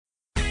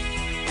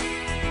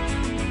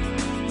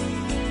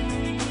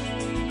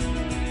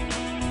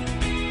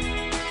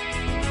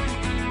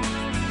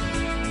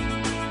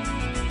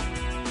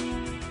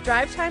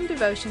Drive Time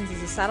Devotions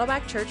is a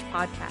Saddleback Church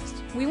podcast.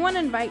 We want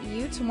to invite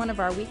you to one of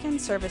our weekend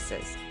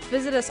services.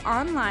 Visit us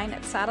online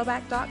at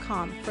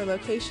saddleback.com for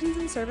locations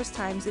and service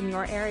times in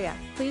your area.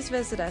 Please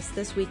visit us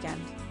this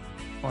weekend.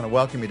 I want to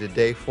welcome you to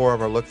day 4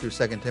 of our look through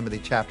 2 Timothy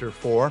chapter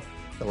 4,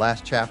 the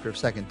last chapter of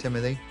 2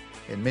 Timothy.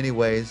 In many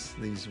ways,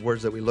 these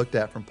words that we looked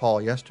at from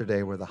Paul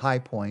yesterday were the high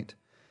point.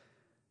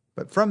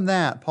 But from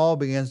that, Paul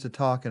begins to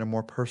talk in a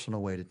more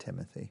personal way to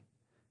Timothy.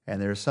 And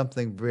there is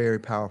something very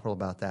powerful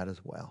about that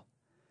as well.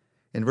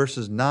 In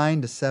verses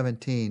 9 to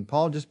 17,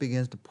 Paul just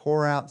begins to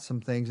pour out some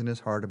things in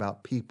his heart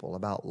about people,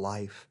 about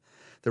life,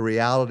 the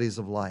realities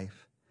of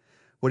life.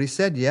 What he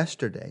said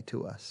yesterday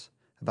to us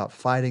about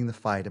fighting the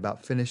fight,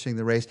 about finishing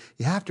the race,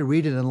 you have to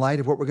read it in light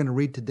of what we're going to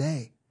read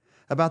today,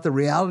 about the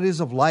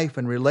realities of life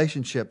and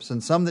relationships,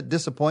 and some that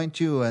disappoint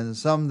you and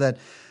some that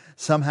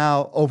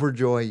somehow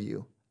overjoy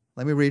you.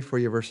 Let me read for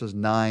you verses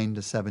 9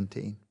 to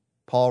 17.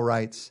 Paul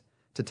writes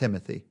to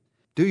Timothy,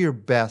 "Do your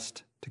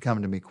best to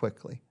come to me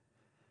quickly.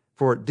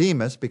 For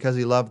Demas, because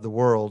he loved the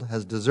world,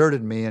 has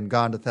deserted me and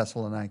gone to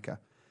Thessalonica.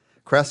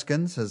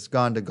 Crescens has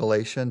gone to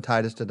Galatia and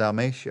Titus to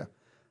Dalmatia.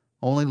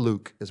 Only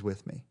Luke is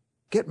with me.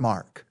 Get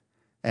Mark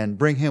and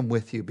bring him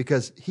with you,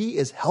 because he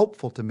is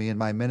helpful to me in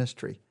my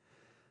ministry.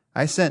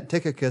 I sent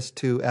Tychicus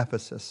to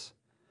Ephesus.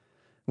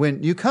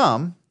 When you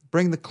come,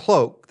 bring the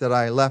cloak that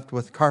I left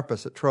with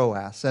Carpus at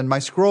Troas, and my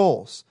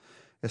scrolls,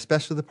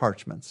 especially the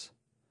parchments.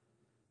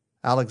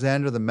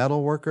 Alexander the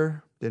metal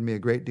worker did me a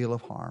great deal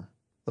of harm.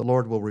 The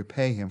Lord will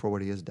repay him for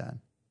what he has done.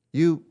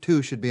 You,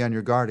 too, should be on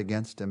your guard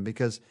against him,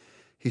 because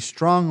he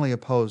strongly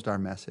opposed our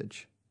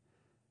message.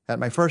 At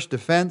my first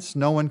defense,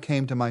 no one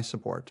came to my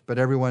support, but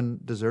everyone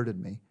deserted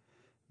me.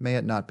 May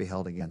it not be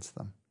held against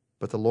them.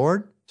 But the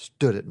Lord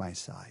stood at my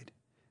side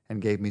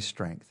and gave me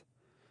strength,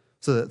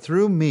 so that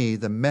through me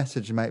the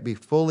message might be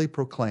fully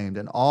proclaimed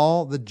and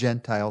all the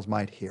Gentiles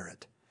might hear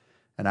it.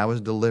 And I was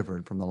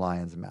delivered from the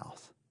lion's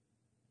mouth."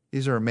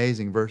 These are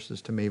amazing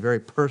verses to me, very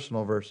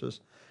personal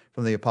verses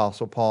from the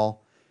Apostle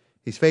Paul.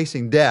 He's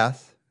facing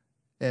death,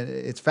 and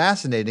it's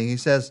fascinating. He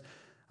says,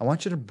 I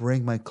want you to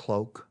bring my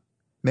cloak.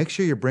 Make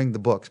sure you bring the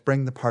books,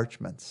 bring the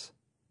parchments.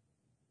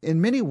 In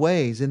many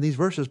ways, in these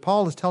verses,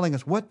 Paul is telling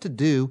us what to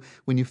do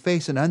when you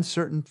face an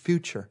uncertain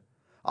future.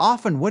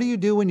 Often, what do you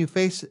do when you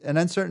face an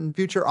uncertain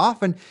future?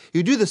 Often,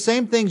 you do the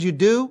same things you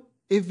do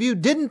if you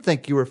didn't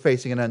think you were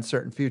facing an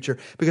uncertain future.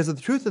 Because the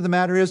truth of the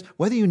matter is,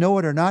 whether you know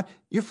it or not,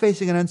 you're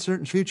facing an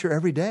uncertain future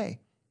every day.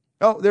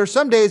 Oh, there are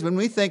some days when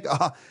we think,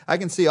 I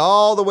can see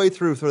all the way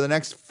through for the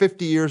next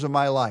 50 years of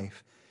my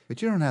life.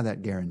 But you don't have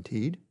that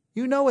guaranteed.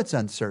 You know it's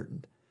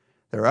uncertain.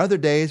 There are other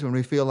days when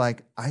we feel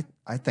like, I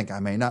think I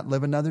may not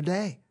live another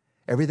day.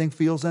 Everything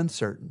feels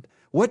uncertain.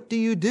 What do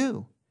you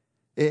do?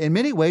 In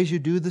many ways, you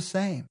do the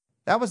same.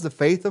 That was the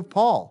faith of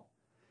Paul.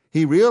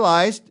 He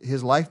realized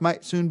his life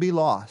might soon be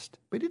lost,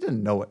 but he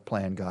didn't know what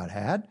plan God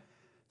had.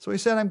 So he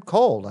said, I'm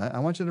cold. I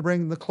want you to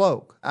bring the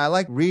cloak. I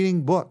like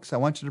reading books. I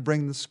want you to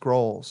bring the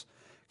scrolls,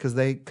 because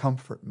they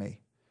comfort me.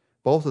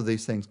 Both of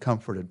these things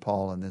comforted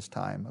Paul in this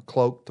time. A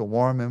cloak to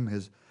warm him,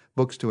 his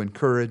books to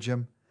encourage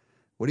him.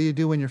 What do you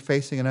do when you're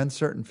facing an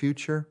uncertain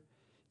future?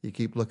 You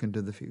keep looking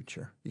to the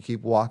future. You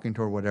keep walking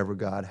toward whatever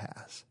God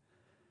has.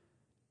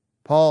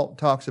 Paul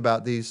talks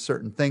about these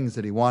certain things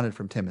that he wanted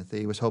from Timothy.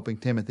 He was hoping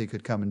Timothy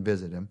could come and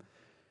visit him.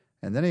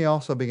 And then he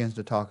also begins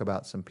to talk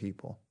about some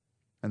people.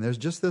 And there's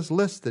just this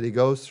list that he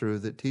goes through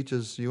that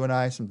teaches you and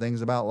I some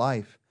things about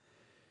life.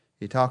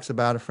 He talks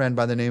about a friend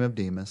by the name of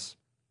Demas.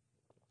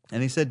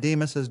 And he said,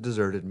 Demas has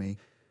deserted me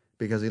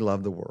because he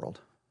loved the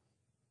world.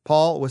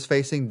 Paul was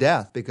facing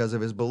death because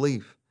of his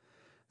belief.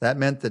 That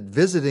meant that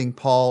visiting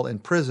Paul in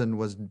prison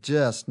was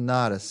just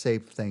not a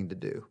safe thing to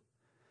do.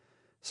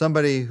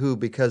 Somebody who,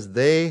 because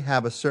they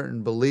have a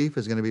certain belief,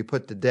 is going to be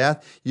put to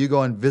death, you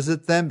go and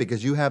visit them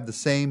because you have the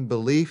same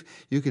belief,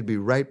 you could be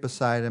right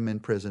beside them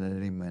in prison at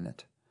any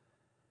minute.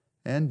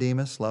 And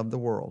Demas loved the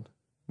world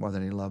more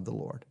than he loved the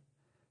Lord.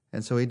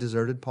 And so he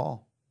deserted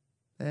Paul.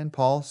 And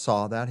Paul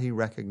saw that. He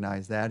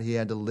recognized that. He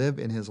had to live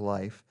in his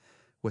life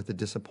with the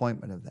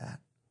disappointment of that.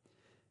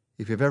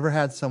 If you've ever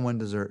had someone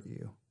desert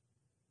you,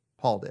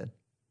 Paul did.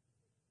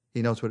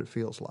 He knows what it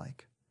feels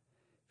like.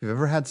 If you've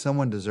ever had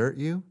someone desert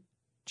you,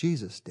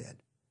 Jesus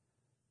did.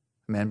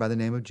 A man by the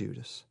name of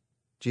Judas.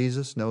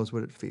 Jesus knows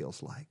what it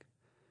feels like.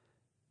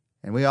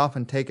 And we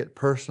often take it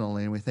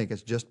personally and we think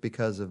it's just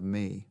because of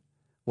me.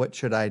 What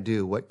should I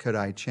do? What could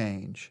I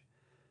change?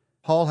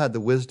 Paul had the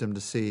wisdom to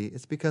see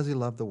it's because he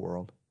loved the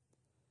world.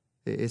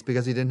 It's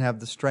because he didn't have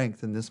the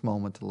strength in this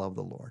moment to love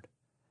the Lord.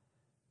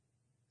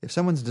 If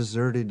someone's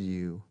deserted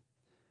you,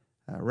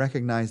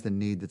 recognize the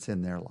need that's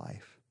in their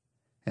life.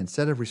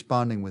 Instead of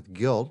responding with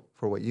guilt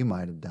for what you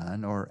might have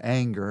done or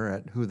anger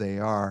at who they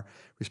are,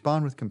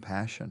 respond with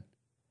compassion.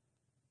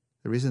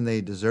 The reason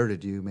they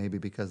deserted you may be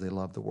because they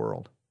love the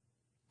world.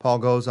 Paul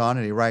goes on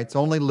and he writes,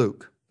 only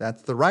Luke,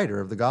 that's the writer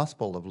of the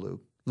Gospel of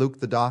Luke, Luke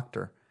the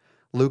doctor.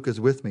 Luke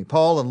is with me.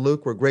 Paul and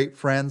Luke were great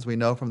friends, we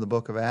know from the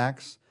book of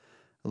Acts.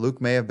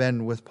 Luke may have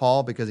been with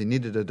Paul because he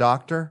needed a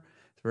doctor.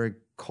 It's very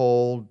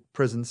cold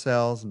prison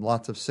cells and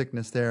lots of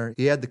sickness there.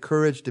 He had the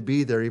courage to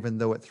be there even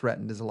though it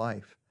threatened his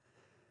life.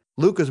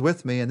 Luke is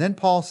with me, and then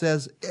Paul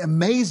says,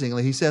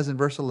 amazingly, he says in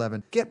verse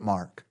 11, get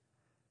Mark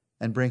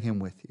and bring him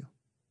with you.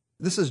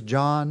 This is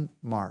John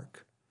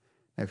Mark.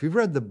 Now, if you've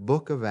read the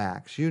book of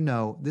Acts, you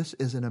know this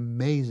is an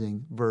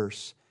amazing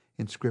verse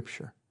in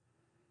Scripture.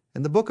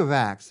 In the book of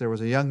Acts, there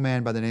was a young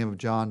man by the name of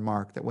John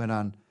Mark that went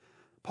on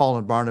Paul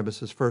and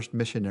Barnabas' first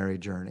missionary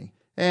journey.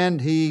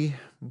 And he,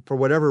 for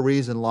whatever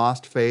reason,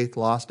 lost faith,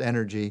 lost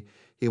energy.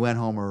 He went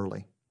home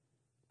early.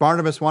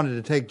 Barnabas wanted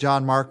to take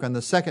John Mark on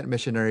the second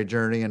missionary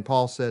journey, and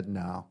Paul said,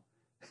 no,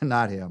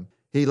 not him.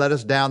 He let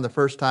us down the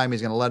first time.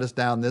 He's going to let us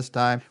down this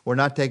time. We're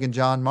not taking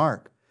John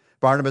Mark.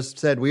 Barnabas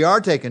said, we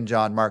are taking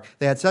John Mark.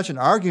 They had such an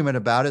argument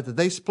about it that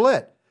they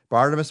split.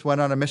 Barnabas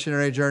went on a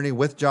missionary journey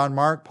with John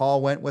Mark.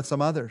 Paul went with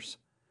some others.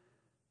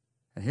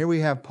 And here we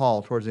have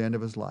Paul towards the end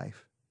of his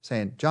life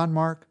saying, John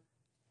Mark,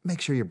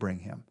 make sure you bring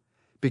him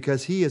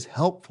because he is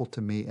helpful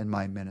to me in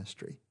my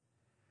ministry.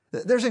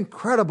 There's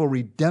incredible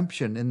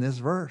redemption in this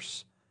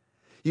verse.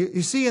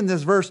 You see in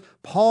this verse,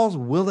 Paul's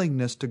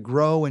willingness to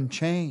grow and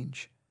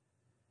change.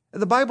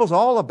 The Bible's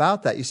all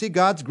about that. You see,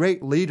 God's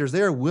great leaders,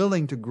 they are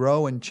willing to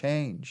grow and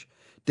change.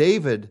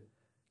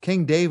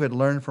 King David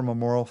learned from a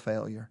moral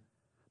failure.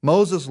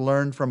 Moses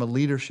learned from a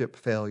leadership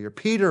failure.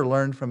 Peter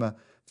learned from a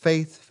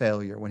faith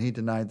failure when he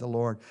denied the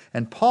Lord.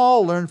 And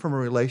Paul learned from a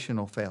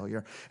relational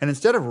failure. And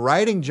instead of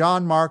writing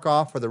John Mark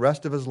off for the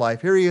rest of his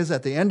life, here he is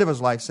at the end of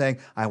his life saying,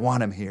 I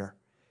want him here.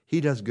 He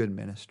does good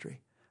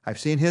ministry. I've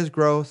seen his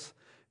growth,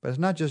 but it's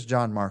not just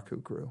John Mark who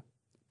grew.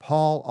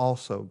 Paul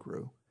also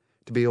grew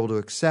to be able to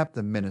accept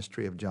the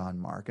ministry of John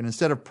Mark. And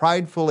instead of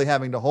pridefully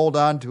having to hold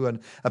on to an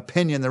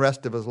opinion the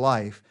rest of his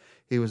life,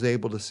 he was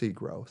able to see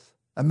growth.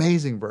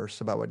 Amazing verse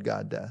about what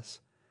God does.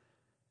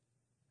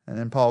 And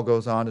then Paul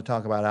goes on to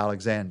talk about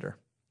Alexander.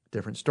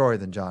 Different story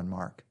than John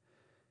Mark.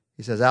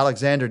 He says,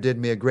 Alexander did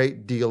me a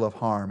great deal of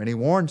harm, and he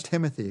warns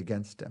Timothy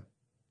against him.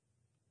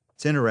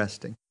 It's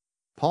interesting.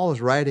 Paul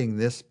is writing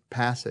this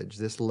passage,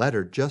 this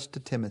letter, just to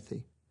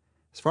Timothy.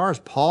 As far as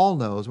Paul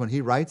knows, when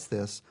he writes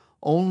this,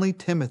 only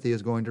Timothy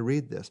is going to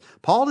read this.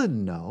 Paul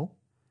didn't know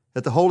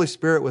that the Holy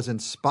Spirit was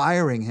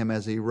inspiring him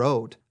as he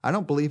wrote. I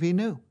don't believe he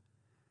knew.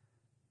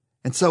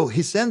 And so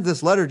he sends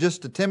this letter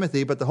just to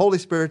Timothy, but the Holy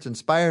Spirit's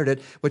inspired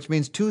it, which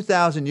means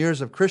 2,000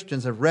 years of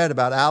Christians have read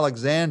about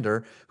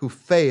Alexander who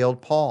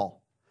failed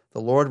Paul.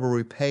 The Lord will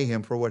repay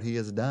him for what he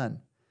has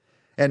done.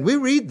 And we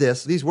read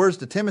these words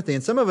to Timothy,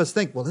 and some of us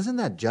think, well, isn't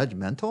that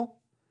judgmental?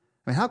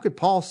 I mean, how could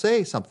Paul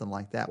say something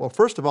like that? Well,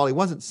 first of all, he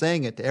wasn't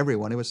saying it to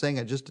everyone. He was saying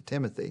it just to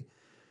Timothy.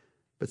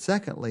 But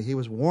secondly, he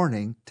was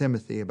warning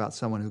Timothy about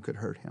someone who could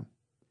hurt him.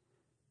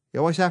 You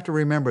always have to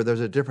remember there's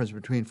a difference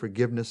between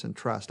forgiveness and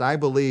trust. I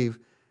believe,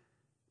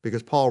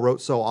 because Paul wrote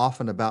so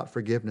often about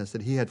forgiveness,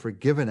 that he had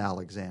forgiven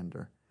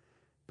Alexander.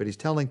 But he's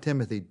telling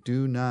Timothy,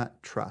 do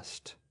not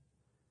trust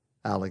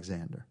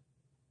Alexander.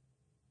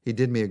 He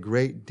did me a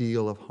great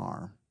deal of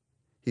harm.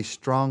 He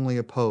strongly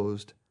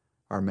opposed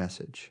our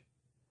message.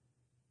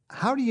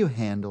 How do you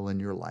handle in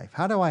your life?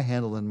 How do I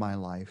handle in my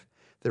life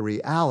the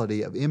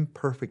reality of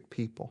imperfect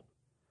people?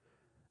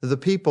 The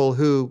people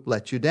who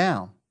let you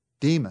down,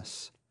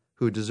 Demas,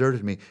 who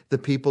deserted me, the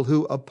people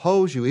who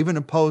oppose you, even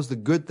oppose the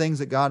good things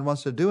that God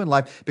wants to do in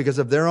life because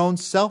of their own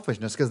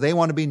selfishness, because they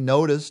want to be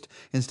noticed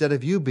instead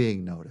of you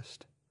being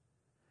noticed.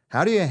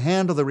 How do you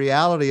handle the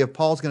reality of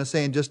Paul's going to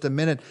say in just a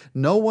minute,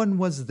 no one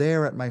was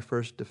there at my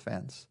first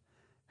defense?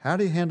 How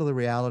do you handle the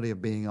reality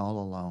of being all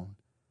alone?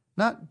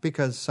 Not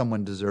because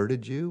someone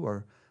deserted you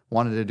or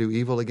wanted to do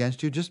evil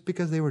against you, just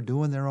because they were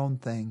doing their own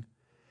thing.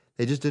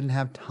 They just didn't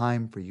have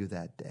time for you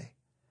that day.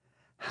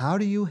 How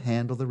do you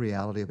handle the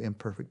reality of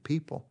imperfect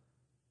people?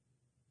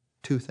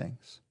 Two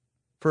things.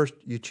 First,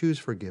 you choose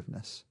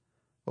forgiveness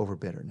over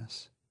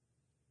bitterness.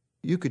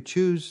 You could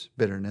choose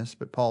bitterness,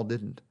 but Paul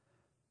didn't.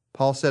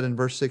 Paul said in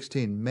verse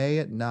 16, may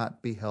it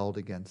not be held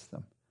against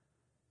them.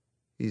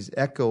 He's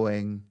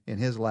echoing in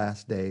his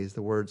last days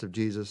the words of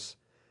Jesus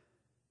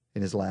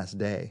in his last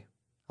day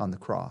on the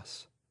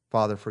cross.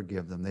 Father,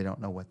 forgive them. They don't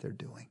know what they're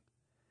doing.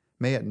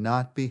 May it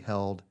not be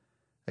held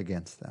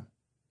against them.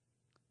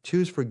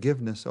 Choose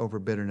forgiveness over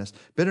bitterness.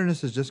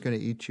 Bitterness is just going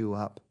to eat you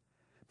up.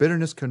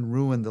 Bitterness can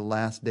ruin the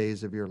last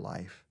days of your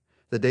life,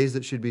 the days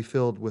that should be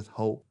filled with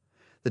hope,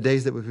 the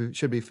days that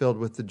should be filled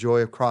with the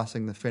joy of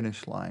crossing the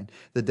finish line,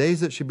 the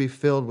days that should be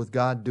filled with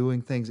God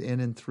doing things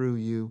in and through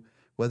you,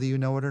 whether you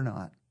know it or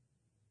not.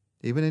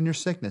 Even in your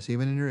sickness,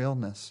 even in your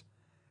illness,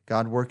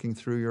 God working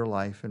through your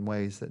life in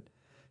ways that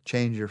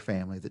change your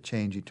family, that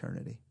change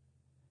eternity.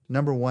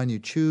 Number one, you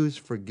choose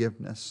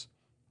forgiveness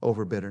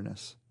over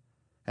bitterness.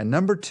 And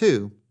number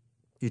two,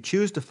 you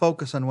choose to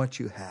focus on what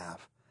you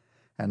have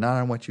and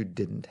not on what you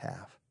didn't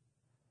have.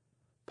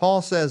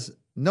 Paul says,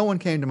 no one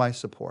came to my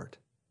support.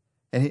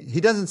 And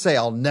he doesn't say,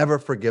 I'll never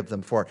forgive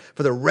them for it.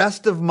 For the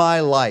rest of my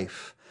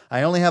life,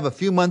 I only have a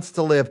few months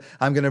to live.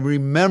 I'm going to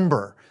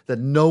remember that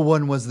no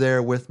one was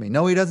there with me.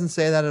 No, he doesn't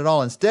say that at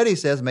all. Instead, he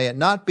says, may it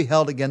not be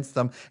held against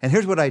them. And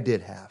here's what I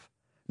did have.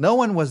 No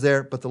one was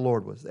there, but the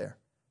Lord was there.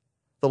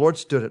 The Lord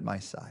stood at my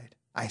side.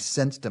 I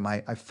sensed him.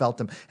 I felt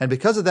him. And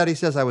because of that, he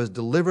says, I was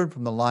delivered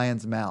from the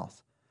lion's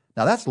mouth.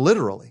 Now, that's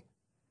literally.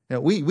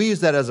 We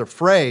use that as a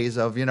phrase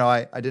of,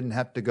 I didn't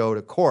have to go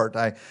to court.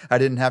 I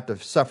didn't have to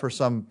suffer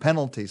some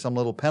penalty, some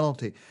little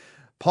penalty.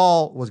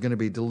 Paul was going to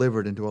be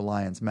delivered into a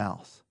lion's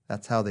mouth.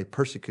 That's how they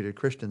persecuted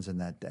Christians in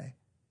that day.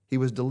 He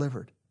was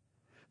delivered.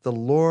 The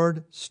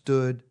Lord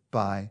stood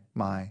by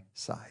my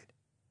side.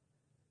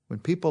 When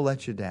people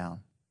let you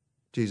down,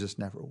 Jesus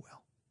never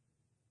will.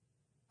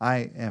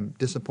 I am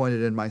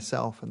disappointed in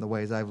myself and the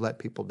ways I've let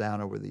people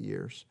down over the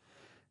years.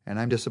 And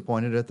I'm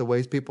disappointed at the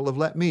ways people have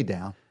let me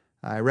down.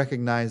 I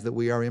recognize that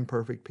we are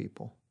imperfect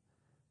people.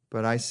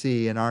 But I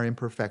see in our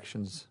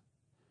imperfections,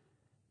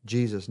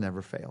 Jesus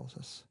never fails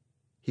us.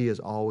 He is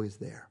always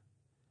there.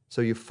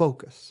 So you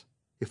focus.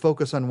 You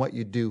focus on what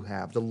you do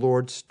have. The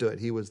Lord stood.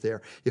 He was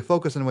there. You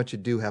focus on what you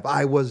do have.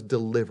 I was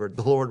delivered.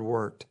 The Lord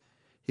worked.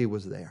 He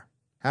was there.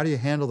 How do you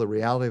handle the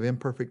reality of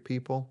imperfect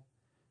people?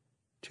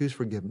 Choose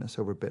forgiveness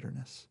over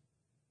bitterness.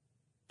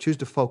 Choose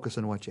to focus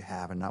on what you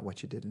have and not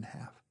what you didn't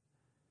have.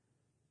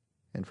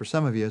 And for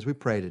some of you, as we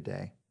pray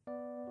today,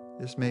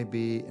 this may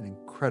be an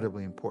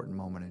incredibly important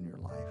moment in your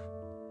life.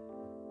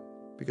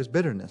 Because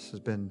bitterness it's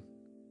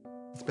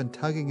been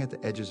tugging at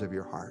the edges of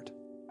your heart.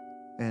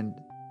 And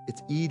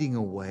it's eating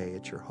away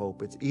at your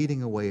hope. It's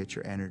eating away at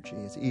your energy.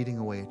 It's eating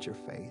away at your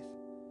faith.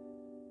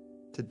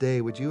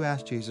 Today, would you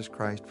ask Jesus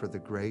Christ for the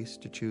grace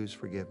to choose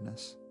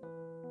forgiveness?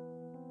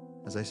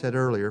 As I said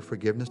earlier,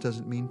 forgiveness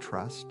doesn't mean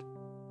trust.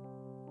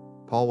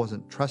 Paul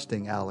wasn't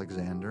trusting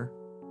Alexander.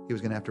 He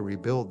was going to have to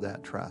rebuild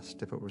that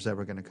trust if it was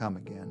ever going to come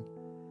again.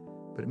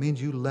 But it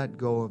means you let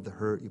go of the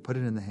hurt. You put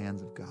it in the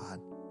hands of God.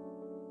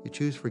 You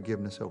choose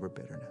forgiveness over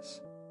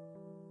bitterness.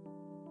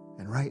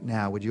 And right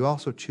now, would you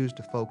also choose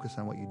to focus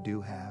on what you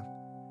do have?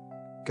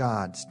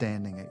 God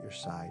standing at your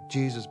side.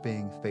 Jesus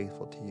being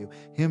faithful to you.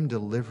 Him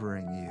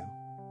delivering you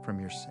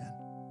from your sin.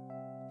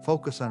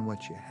 Focus on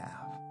what you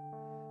have.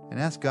 And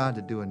ask God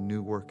to do a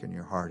new work in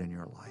your heart and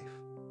your life.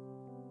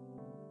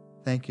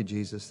 Thank you,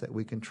 Jesus, that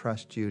we can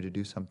trust you to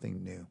do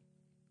something new.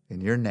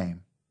 In your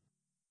name,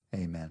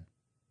 amen.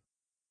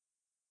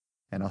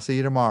 And I'll see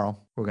you tomorrow.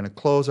 We're going to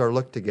close our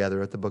look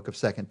together at the book of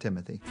 2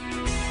 Timothy.